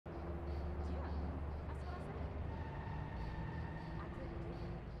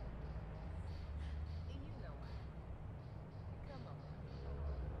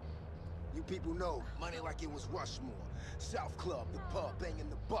You people know, money like it was Rushmore. South Club, the pub, banging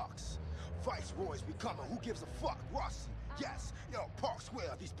the bucks. Viceroys, we coming, who gives a fuck? Rossi, yes, yo, Park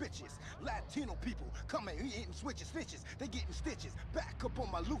Square, these bitches. Latino people coming, we eating switches, snitches, they getting stitches. Back up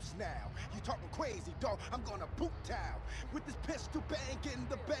on my loose now. You talking crazy, dog, I'm gonna boot town. With this pistol banging,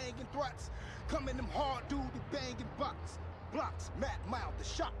 the banging threats. Coming them hard duty banging box. Blocks, mad mild, the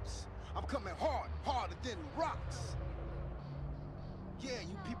shots. I'm coming hard, harder than rocks. Yeah,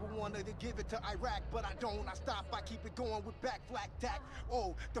 you people wanted to give it to Iraq, but I don't. I stop, I keep it going with back flat tack.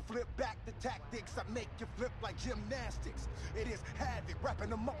 Oh, the flip back, the tactics, I make you flip like gymnastics. It is havoc,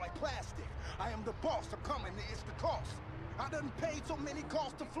 wrapping them up like plastic. I am the boss, I'm coming, it's the cost. I done paid so many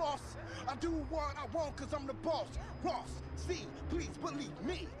costs to floss. I do what I want cause I'm the boss. Ross, see, please believe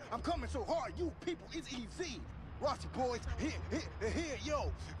me. I'm coming so hard, you people, it's easy. Rossi boys, here,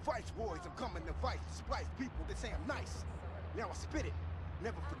 yo. Vice boys, I'm coming to vice, splice people, they say I'm nice. Now I spit it,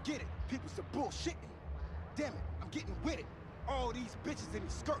 never forget it. People still bullshitting. Damn it, I'm getting with it. All these bitches in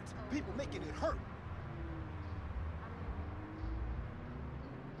these skirts, people making it hurt.